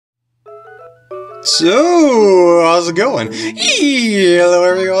So, how's it going? Hello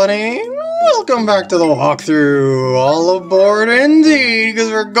everybody, welcome back to the walkthrough. All aboard indeed,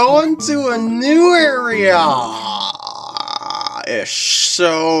 because we're going to a new area-ish.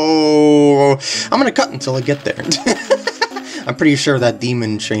 So, I'm gonna cut until I get there. I'm pretty sure that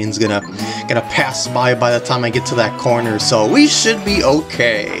demon train's gonna pass by the time I get to that corner, so we should be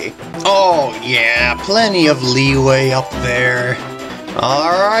okay. Oh yeah, plenty of leeway up there.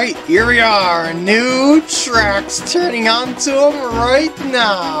 Alright, here we are, new tracks turning onto them right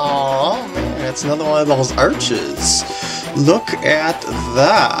now. Oh man, that's another one of those arches. Look at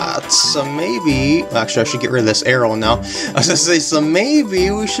that. So maybe, actually I should get rid of this arrow now. I was gonna say, so maybe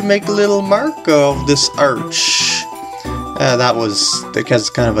we should make a little mark of this arch. That has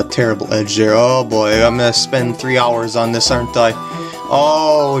kind of a terrible edge there. Oh boy, I'm gonna spend 3 hours on this, aren't I?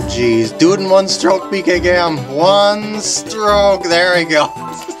 Oh geez, do it in one stroke, PkGam. One stroke, there we go.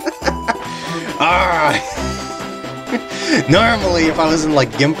 Alright. Normally, if I was in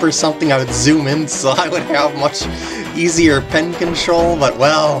like GIMP or something, I would zoom in so I would have much easier pen control, but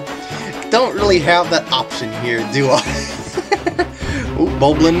well, don't really have that option here, do I? Ooh,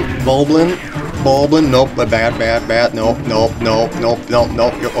 Bulblin, nope, bad, nope,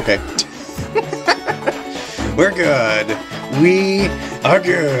 you're okay. We're good. We are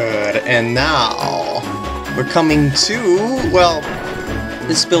good. And now we're coming to, well,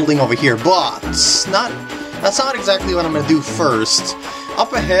 this building over here, but that's not exactly what I'm gonna do first.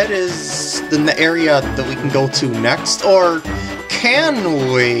 Up ahead is the area that we can go to next, or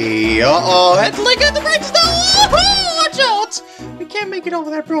can we? Uh-oh, look at the bridge though! Watch out! We can't make it over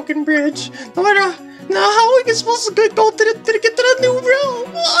that broken bridge. No matter how are we supposed to go to get to the new realm?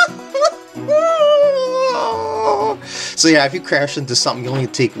 So yeah, if you crash into something, you only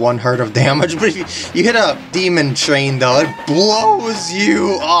take 1 heart of damage, but if you hit a demon train though, it blows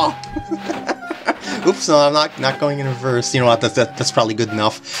you up. Oops, no, I'm not going in reverse. You know what, that's probably good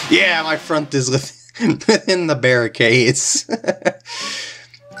enough. Yeah, my front is within the barricades.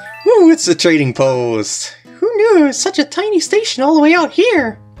 Ooh, it's a trading post. Who knew it was such a tiny station all the way out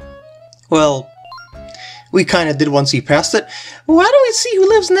here? Well, we kinda did once we passed it. Why don't we see who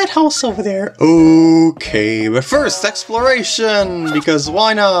lives in that house over there? Okay, but first, exploration! Because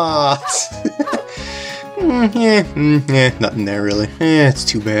why not? Nothing there really. It's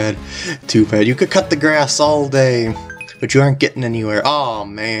too bad. Too bad. You could cut the grass all day, but you aren't getting anywhere. Oh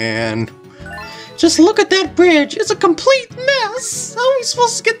man. Just look at that bridge! It's a complete mess! How are we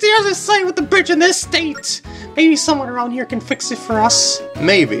supposed to get to the other side with the bridge in this state? Maybe someone around here can fix it for us.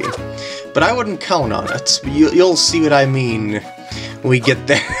 Maybe. But I wouldn't count on it. You'll see what I mean when we get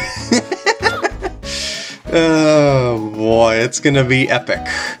there. Oh boy, it's gonna be epic.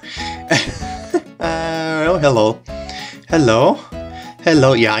 Oh, hello. Hello?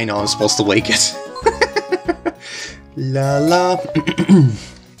 Hello? Yeah, I know, I'm supposed to wake it. La la.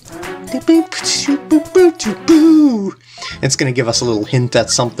 It's gonna give us a little hint at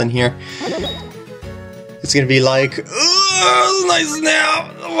something here. It's gonna be like, oh, nice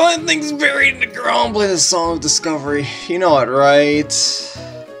now. One thing's buried in the ground. Play the Song of Discovery. You know it, right?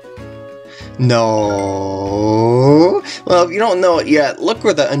 No. Well, if you don't know it yet, look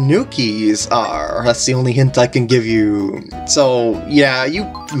where the Anukis are. That's the only hint I can give you. So yeah,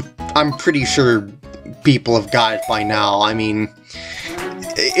 I'm pretty sure people have got it by now. I mean,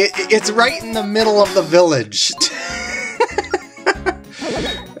 it's right in the middle of the village.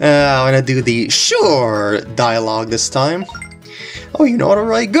 I'm gonna do the sure dialogue this time. Oh, you know what?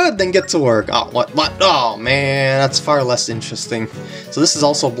 Alright, good, then get to work. Oh, what? Oh, man, that's far less interesting. So this is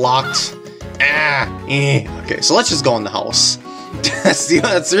also blocked. Okay, so let's just go in the house.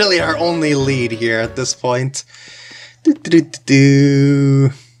 That's really our only lead here at this point.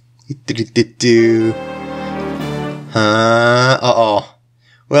 Uh-oh.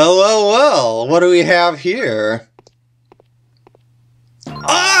 Well, what do we have here?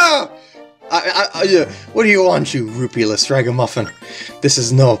 Ah! What do you want, you rupulous ragamuffin? This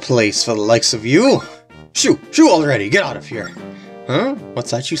is no place for the likes of you. Shoo already, get out of here. Huh?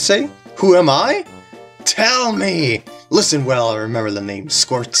 What's that you say? Who am I? Tell me! Listen well, I remember the name,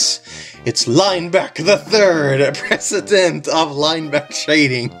 Squirts. It's Lineback the Third, president of Lineback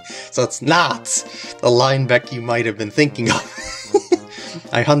Trading. So it's not the Lineback you might have been thinking of.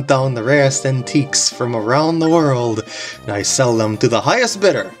 I hunt down the rarest antiques from around the world, and I sell them to the highest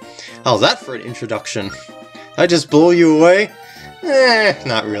bidder. How's that for an introduction? I just blow you away?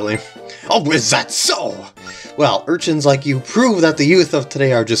 Not really. Oh, is that so? Well, urchins like you prove that the youth of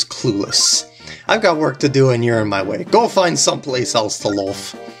today are just clueless. I've got work to do and you're in my way. Go find someplace else to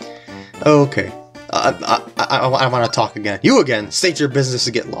loaf. Okay. I want to talk again. You again. State your business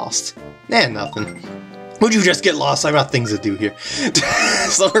to get lost. Nothing. Would you just get lost? I've got things to do here.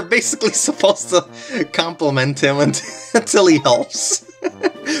 So we're basically supposed to compliment him until he helps.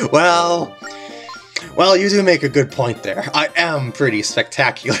 Well, you do make a good point there. I am pretty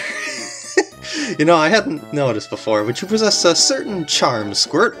spectacular. You know, I hadn't noticed before, but you possess a certain charm,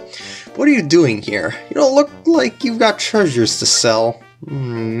 Squirt. What are you doing here? You don't look like you've got treasures to sell.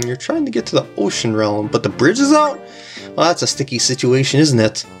 You're trying to get to the ocean realm, but the bridge is out? Well, that's a sticky situation, isn't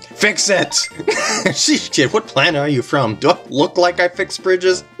it? Fix it! Sheesh, kid, what planet are you from? Do I look like I fix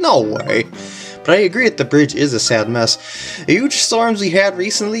bridges? No way. But I agree that the bridge is a sad mess. The huge storms we had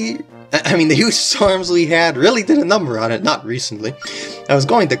recently... the huge storms we had really did a number on it, not recently. I was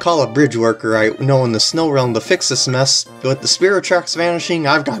going to call a bridge worker I know in the snow realm to fix this mess, but with the spirit tracks vanishing,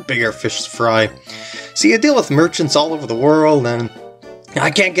 I've got bigger fish to fry. See, I deal with merchants all over the world, and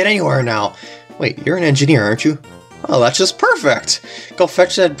I can't get anywhere now. Wait, you're an engineer, aren't you? Oh, that's just perfect. Go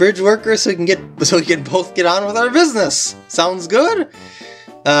fetch that bridge worker so we can both get on with our business. Sounds good?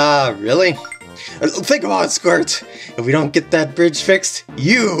 Really? Think about it, Squirt. If we don't get that bridge fixed,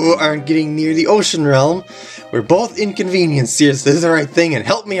 you aren't getting near the ocean realm. We're both inconvenienced here, so do the right thing and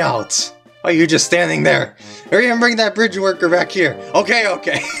help me out. Why are you just standing there? Hurry and bring that bridge worker back here. Okay.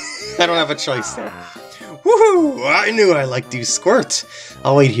 I don't have a choice there. Woohoo! I knew I liked you, Squirt.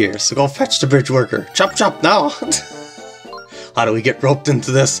 I'll wait here, so go fetch the bridge worker. Chop chop now! How do we get roped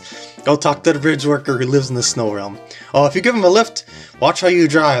into this? Go talk to the bridge worker who lives in the snow realm. Oh, if you give him a lift, watch how you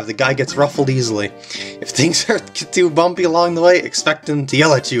drive. The guy gets ruffled easily. If things are too bumpy along the way, expect him to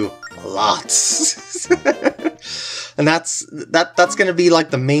yell at you. Lots. And that's gonna be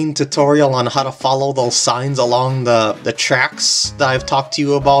like the main tutorial on how to follow those signs along the tracks that I've talked to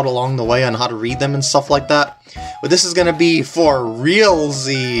you about along the way on how to read them and stuff like that. But this is gonna be for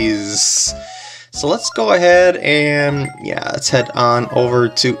realsies. So let's go ahead and let's head on over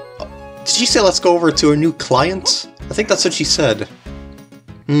to... Did she say let's go over to her new client? I think that's what she said.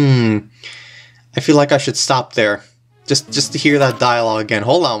 I feel like I should stop there. Just to hear that dialogue again.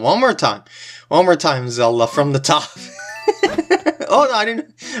 Hold on, one more time. One more time, Zelda, from the top. Oh, no, I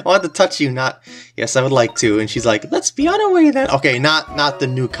wanted to touch you, not... Yes, I would like to. And she's like, let's be on our way then. Okay, not the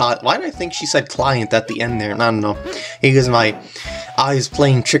new Why did I think she said client at the end there? I don't know. Because my eyes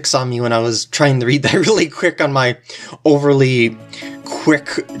playing tricks on me when I was trying to read that really quick on my overly quick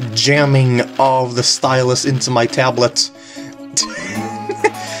jamming of the stylus into my tablet.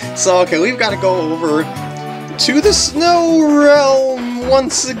 So, okay, we've got to go over to the snow realm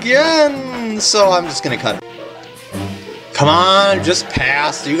once again. So I'm just going to cut it. Come on, just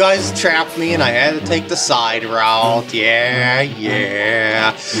pass. You guys trapped me and I had to take the side route.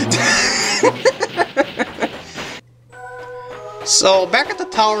 Yeah. So, back at the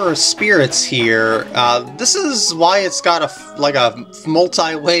Tower of Spirits here, this is why it's got a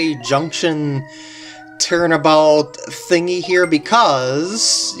multi-way junction turnabout thingy here,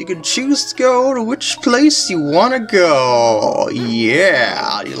 because you can choose to go to which place you want to go.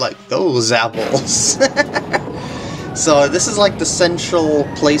 Yeah, you like those apples. So this is like the central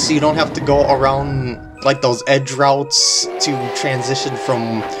place, so you don't have to go around like those edge routes to transition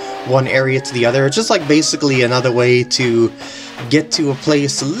from one area to the other. It's just like basically another way to get to a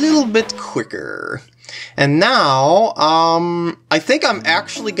place a little bit quicker. And now, I think I'm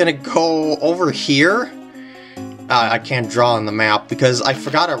actually gonna go over here. I can't draw on the map because I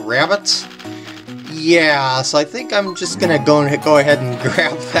forgot a rabbit. Yeah, so I think I'm just gonna go ahead and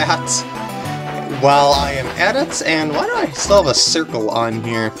grab that while I am at it. And why do I still have a circle on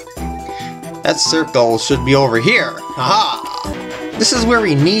here? That circle should be over here. Haha! This is where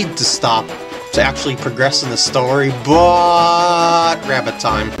we need to stop to actually progress in the story, but rabbit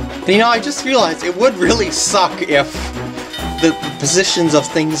time. And you know, I just realized it would really suck if the positions of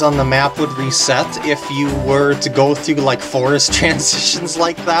things on the map would reset if you were to go through like forest transitions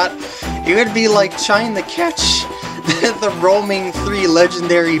like that. It would be like trying to catch the roaming 3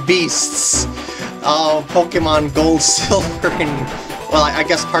 legendary beasts of Pokemon Gold, Silver, and, well, I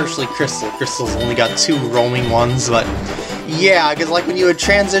guess partially Crystal. Crystal's only got 2 roaming ones, but yeah, because like when you would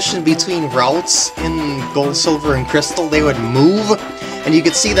transition between routes in Gold, Silver, and Crystal, they would move, and you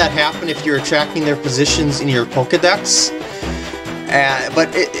could see that happen if you're tracking their positions in your Pokedex.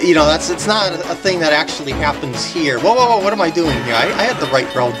 But you know, it's not a thing that actually happens here. Whoa, what am I doing here? I had the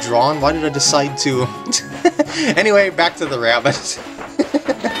right route drawn. Why did I decide to? Anyway, back to the rabbit.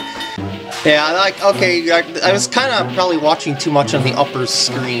 Yeah, like, okay, I was kind of probably watching too much on the upper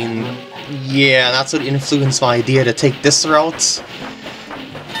screen. Yeah, that's what influenced my idea to take this route.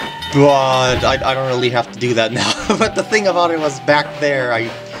 But I don't really have to do that now. But the thing about it was back there,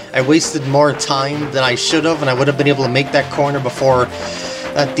 I wasted more time than I should have, and I would have been able to make that corner before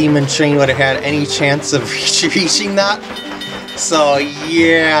that demon train would have had any chance of reaching that. So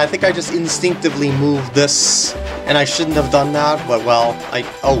yeah, I think I just instinctively moved this, and I shouldn't have done that, but well,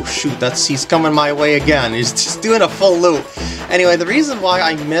 oh shoot, he's coming my way again. He's just doing a full loop. Anyway, the reason why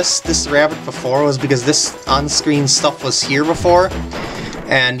I missed this rabbit before was because this on-screen stuff was here before,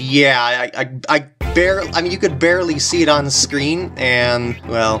 and yeah, I mean, you could barely see it on the screen, and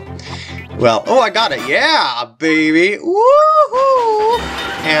well, oh, I got it, yeah, baby, woohoo!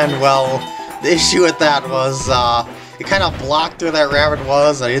 And well, the issue with that was, it kind of blocked where that rabbit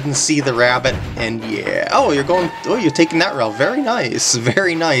was. I didn't see the rabbit, and yeah. Oh, you're taking that route. Very nice,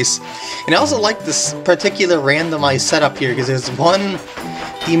 very nice. And I also like this particular randomized setup here, because there's one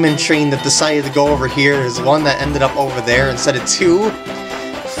demon train that decided to go over here. There's one that ended up over there instead of two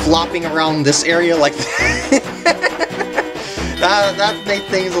flopping around this area like that. that made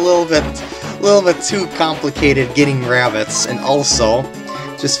things a little bit too complicated getting rabbits, and also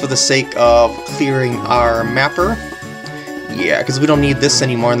just for the sake of clearing our mapper. Yeah, because we don't need this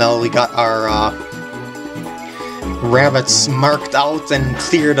anymore now that we got our rabbits marked out and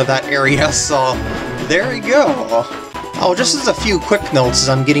cleared of that area, so there we go. Oh, just as a few quick notes as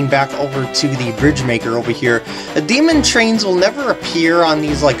I'm getting back over to the bridge maker over here, the demon trains will never appear on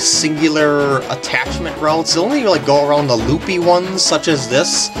these like singular attachment routes. They'll only like go around the loopy ones, such as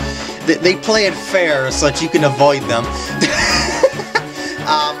this. They play it fair so that you can avoid them.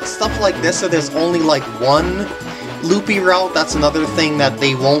 Stuff like this, so there's only like one loopy route, that's another thing that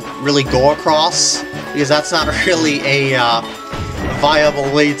they won't really go across, because that's not really a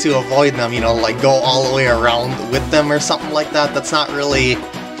viable way to avoid them, you know, like go all the way around with them or something like that. That's not really,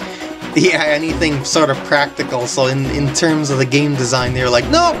 yeah, anything sort of practical. So in terms of the game design, they're like,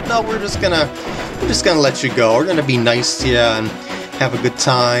 no, we're just gonna let you go. We're gonna be nice to you and have a good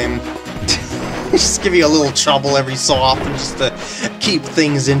time. Just give you a little trouble every so often just to keep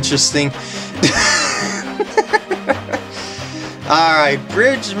things interesting. Alright,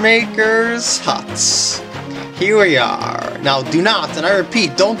 Bridge Maker's Huts. Here we are. Now, do not, and I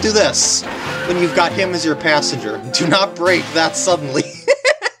repeat, don't do this when you've got him as your passenger. Do not break that suddenly.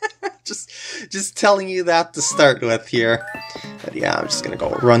 just telling you that to start with here. But yeah, I'm just gonna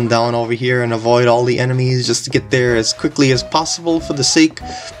go run down over here and avoid all the enemies just to get there as quickly as possible for the sake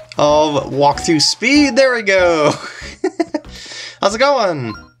of walkthrough speed. There we go. How's it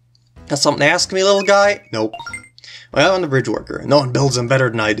going? Got something to ask me, little guy? Nope. Well, I'm the bridge worker. No one builds them better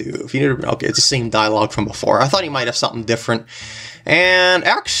than I do. If you need to, okay, it's the same dialogue from before. I thought he might have something different. And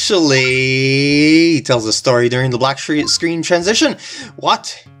actually, he tells a story during the black screen transition.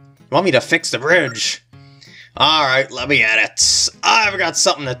 What? You want me to fix the bridge? Alright, let me at it. I've got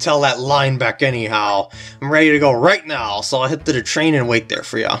something to tell that line back anyhow. I'm ready to go right now, so I'll head to the train and wait there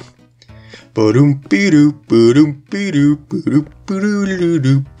for ya. And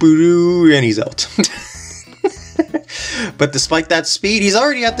he's out. But despite that speed, he's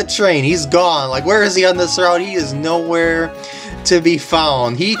already at the train. He's gone. Like, where is he on this route? He is nowhere to be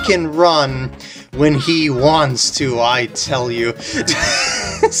found. He can run when he wants to, I tell you.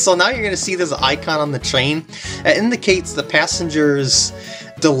 So now you're going to see this icon on the train. It indicates the passenger's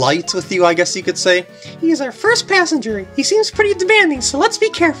delight with you, I guess you could say. He is our first passenger. He seems pretty demanding, so let's be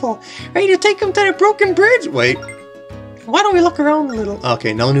careful. Ready to take him to the broken bridge? Wait. Why don't we look around a little?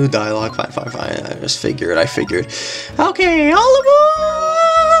 Okay, no new dialogue. Fine. I just figured. Okay, all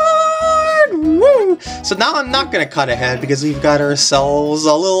aboard! Woo! So now I'm not going to cut ahead because we've got ourselves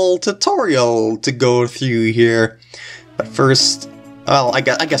a little tutorial to go through here. But first, well, I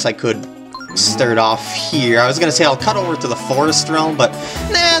guess I could start off here. I was going to say I'll cut over to the forest realm, but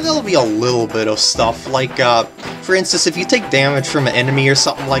nah, there'll be a little bit of stuff. Like, for instance, if you take damage from an enemy or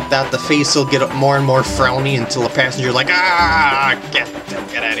something like that, the face will get more and more frowny until the passenger's like, ah, can't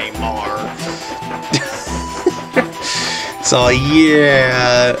take it anymore. So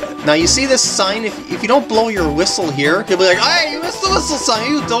yeah, now you see this sign, if you don't blow your whistle here, he'll be like, hey, you missed the whistle sign,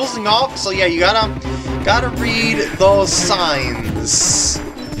 you dozing off. So yeah, you gotta read those signs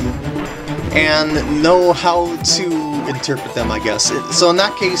and know how to interpret them, I guess. So in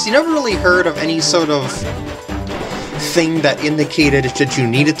that case, you never really heard of any sort of thing that indicated that you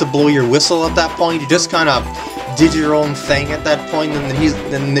needed to blow your whistle at that point. You just kind of did your own thing at that point, and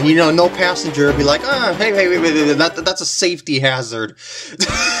then you know, no passenger would be like, hey, wait, that's a safety hazard.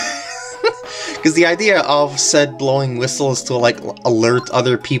 Because the idea of said blowing whistle is to like alert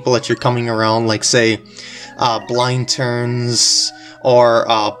other people that you're coming around, like say blind turns or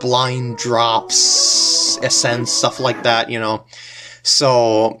blind drops, ascents, stuff like that, you know.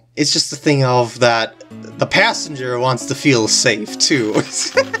 So it's just a thing of that the passenger wants to feel safe too.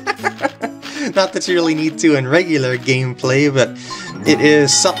 Not that you really need to in regular gameplay, but it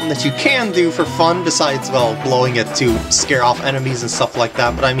is something that you can do for fun besides, well, blowing it to scare off enemies and stuff like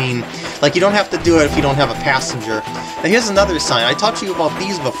that. But I mean, like, you don't have to do it if you don't have a passenger. Now here's another sign. I taught you about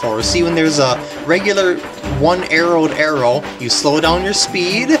these before. See, when there's a regular one-arrowed arrow, you slow down your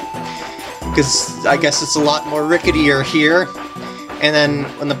speed, because I guess it's a lot more ricketier here. And then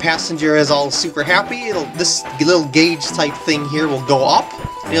when the passenger is all super happy, this little gauge type thing here will go up.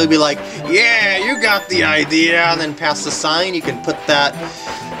 And he'll be like, yeah, you got the idea. And then past the sign, you can put that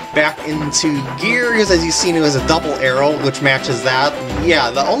back into gear. Because as you've seen, it was a double arrow, which matches that.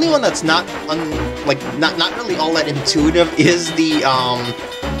 Yeah, the only one that's not not really all that intuitive is the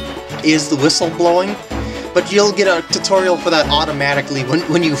whistle blowing. But you'll get a tutorial for that automatically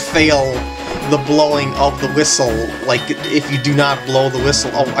when you fail the blowing of the whistle, like if you do not blow the whistle.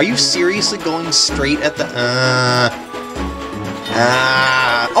 Oh, are you seriously going straight at the...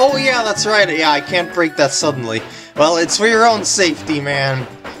 Oh yeah, that's right, yeah, I can't break that suddenly. Well, it's for your own safety, man.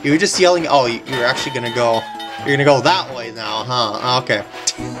 You were just yelling... Oh, you're actually gonna go... You're gonna go that way now, huh? Okay.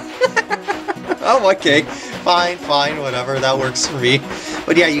 Oh, okay. Fine, whatever, that works for me.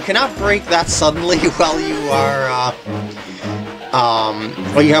 But yeah, you cannot break that suddenly while you are,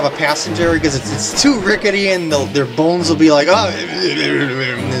 well, you have a passenger, because it's too rickety and their bones will be like, oh,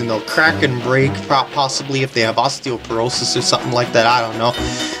 and they'll crack and break, possibly if they have osteoporosis or something like that. I don't know.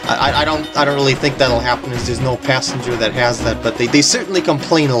 I don't really think that'll happen, as there's no passenger that has that, but they certainly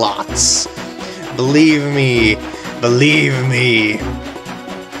complain lots. Believe me.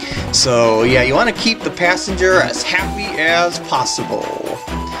 So yeah, you want to keep the passenger as happy as possible.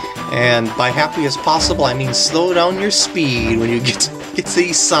 And by happy as possible, I mean slow down your speed when you get to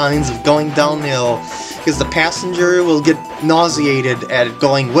these signs of going downhill, because the passenger will get nauseated at it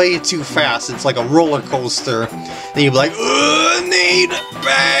going way too fast. It's like a roller coaster. Then you'll be like, ugh, need a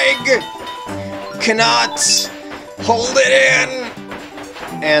bag! Cannot hold it in!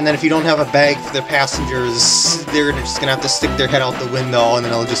 And then if you don't have a bag for the passengers, they're just gonna have to stick their head out the window, and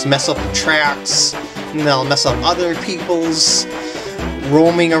then it'll just mess up the tracks, and they'll mess up other people's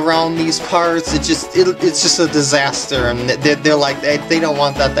roaming around these parts. It's just a disaster, and they're like, they don't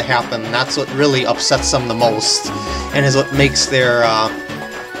want that to happen. That's what really upsets them the most, and is what makes their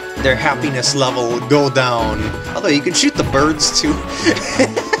happiness level go down. Although you can shoot the birds too.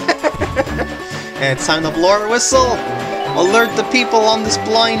 And it's time to blow our whistle. Alert the people on this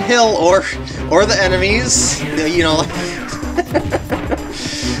blind hill, or the enemies. You know.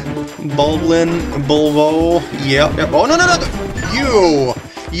 Bulblin, Bulbo, yep. Oh, no!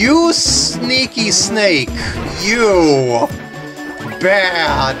 You sneaky snake! You!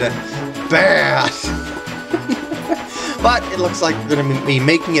 Bad! But it looks like we're gonna be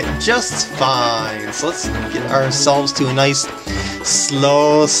making it just fine. So let's get ourselves to a nice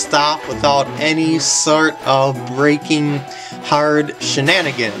slow stop without any sort of braking hard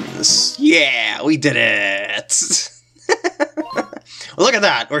shenanigans. Yeah, we did it! Well, look at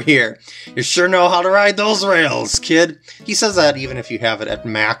that, we're here. You sure know how to ride those rails, kid. He says that even if you have it at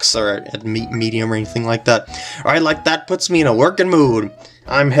max or at medium or anything like that. Alright, like that puts me in a working mood.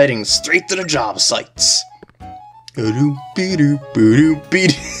 I'm heading straight to the job sites.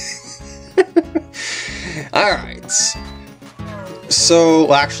 Alright. So,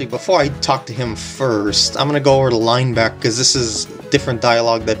 well, actually, before I talk to him first, I'm gonna go over to Lineback, because this is different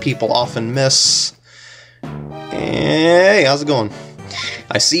dialogue that people often miss. Hey, how's it going?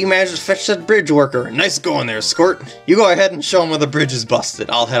 I see you managed to fetch that bridge worker. Nice going there, Squirt. You go ahead and show him where the bridge is busted.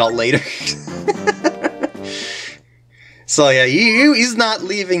 I'll head out later. So yeah, he's not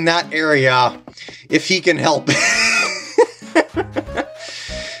leaving that area if he can help it.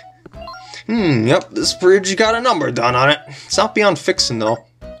 Yep, this bridge got a number done on it. It's not beyond fixing, though.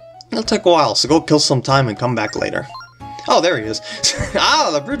 It'll take a while, so go kill some time and come back later. Oh, there he is. Ah,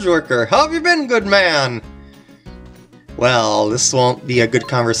 the bridge worker. How have you been, good man? Well, this won't be a good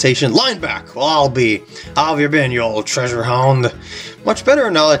conversation. Lineback! Well, I'll be. How have you been, you old treasure hound? Much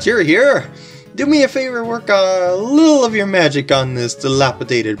better now that you're here. Do me a favor, work a little of your magic on this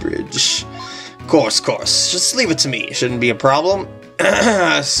dilapidated bridge. Course. Just leave it to me. Shouldn't be a problem.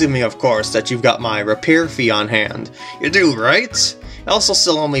 Assuming, of course, that you've got my repair fee on hand. You do, right? You also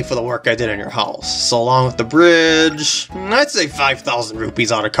still owe me for the work I did in your house. So along with the bridge, I'd say 5,000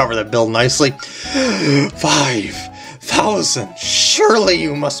 rupees ought to cover the bill nicely. 5,000? Surely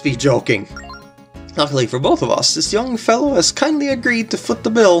you must be joking. Luckily for both of us, this young fellow has kindly agreed to foot the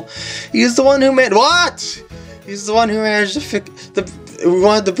bill. He is the one who made— What?! He's the one who managed to fix we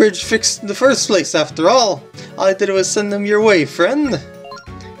wanted the bridge fixed in the first place, after all. All I did was send them your way, friend.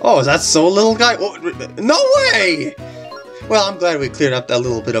 Oh, is that so, little guy? Oh, no way! Well, I'm glad we cleared up that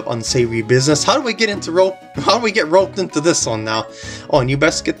little bit of unsavory business. How do we get roped into this one now? Oh, and you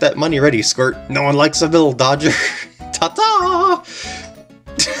best get that money ready, Squirt. No one likes a bill dodger. Ta-ta!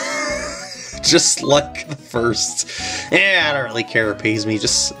 Just like the first. Yeah, I don't really care who pays me,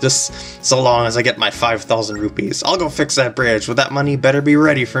 just so long as I get my 5,000 rupees. I'll go fix that bridge, but that money better be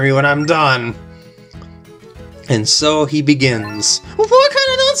ready for me when I'm done. And so he begins. What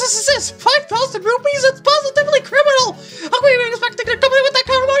kind of nonsense is this? 5,000 rupees? It's positively criminal! How can we even expect to get a company with that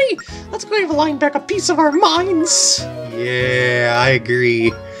kind of money? Let's go give line back a piece of our minds. Yeah, I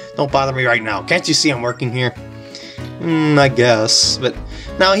agree. Don't bother me right now. Can't you see I'm working here? I guess, but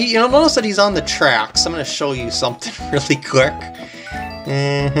now you'll notice that he's on the tracks. I'm gonna show you something really quick.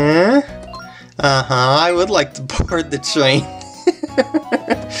 I would like to board the train.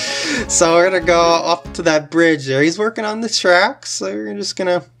 So we're gonna go up to that bridge there. He's working on the tracks, so we're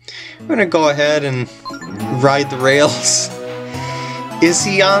gonna go ahead and ride the rails. Is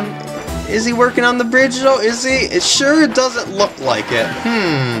he working on the bridge though? Is he? It sure doesn't look like it.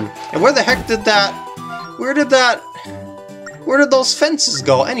 And where the heck did where did those fences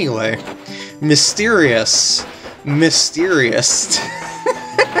go anyway? Mysterious.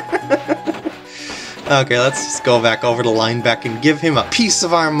 Okay, let's just go back over to Lineback and give him a piece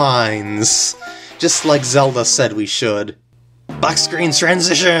of our minds. Just like Zelda said we should. Black screen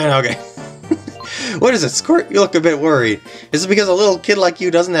transition! Okay. What is it, Squirt? You look a bit worried. Is it because a little kid like you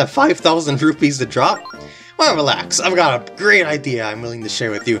doesn't have 5,000 rupees to drop? Well, relax. I've got a great idea I'm willing to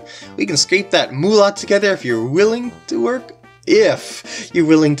share with you. We can scrape that moolah together if you're willing to work. If you're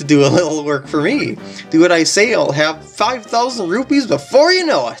willing to do a little work for me. Do what I say, I'll have 5,000 rupees before you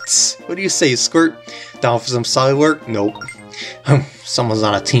know it. What do you say, Squirt? Down for some solid work? Nope. Someone's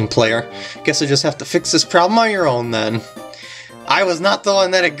not a team player. Guess I just have to fix this problem on your own then. I was not the one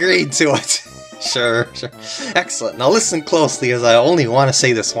that agreed to it. Sure. Excellent. Now listen closely, as I only want to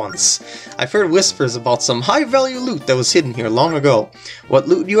say this once. I've heard whispers about some high-value loot that was hidden here long ago. What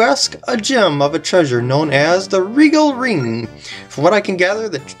loot, you ask? A gem of a treasure known as the Regal Ring. From what I can gather,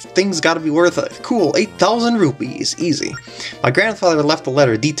 the thing's gotta be worth a cool 8,000 rupees. Easy. My grandfather left a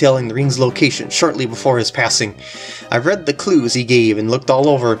letter detailing the ring's location shortly before his passing. I've read the clues he gave and looked all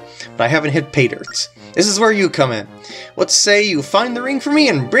over, but I haven't hit pay dirt. This is where you come in. What say you find the ring for me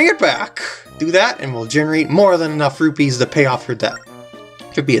and bring it back? Do that, and we'll generate more than enough rupees to pay off your debt.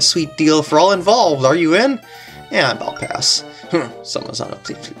 Should be a sweet deal for all involved. Are you in? Yeah, I'll pass. Someone's on a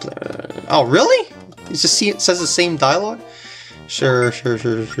player. Oh, really? It says the same dialogue? Sure.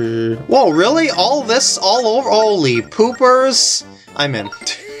 Whoa, really? All this all over? Holy poopers! I'm in.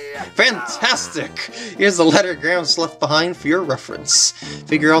 Fantastic! Here's the letter Gramps left behind for your reference.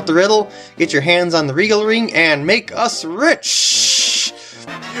 Figure out the riddle, get your hands on the Regal Ring, and make us rich!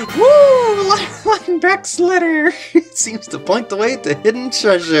 Woo! Lineback's letter! It seems to point the way to hidden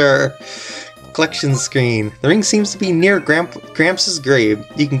treasure. Collection screen. The ring seems to be near Gramps' grave.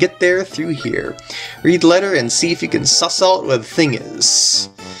 You can get there through here. Read the letter and see if you can suss out what the thing is.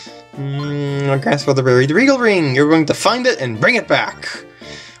 Grandfather buried the Regal Ring. You're going to find it and bring it back.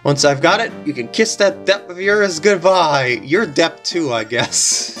 Once I've got it, you can kiss that debt of yours goodbye. Your debt too, I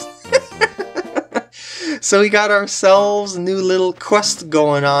guess. So we got ourselves a new little quest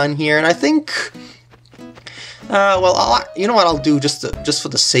going on here, and I think, well, you know what I'll do just for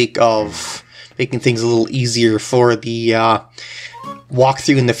the sake of making things a little easier for the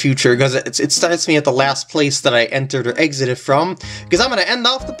walkthrough in the future, because it starts me at the last place that I entered or exited from, because I'm going to end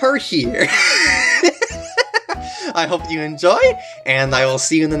off the part here. I hope you enjoy, and I will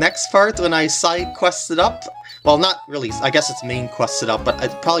see you in the next part when I side quest it up. Well, not really, I guess it's main quested up, but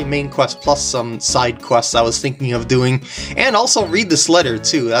probably main quest plus some side quests I was thinking of doing. And also read this letter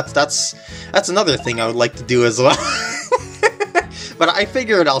too, that's another thing I would like to do as well. But I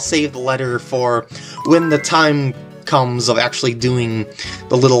figured I'll save the letter for when the time comes of actually doing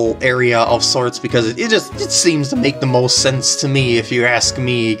the little area of sorts, because it seems to make the most sense to me, if you ask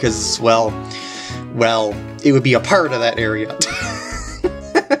me, because, well, it would be a part of that area.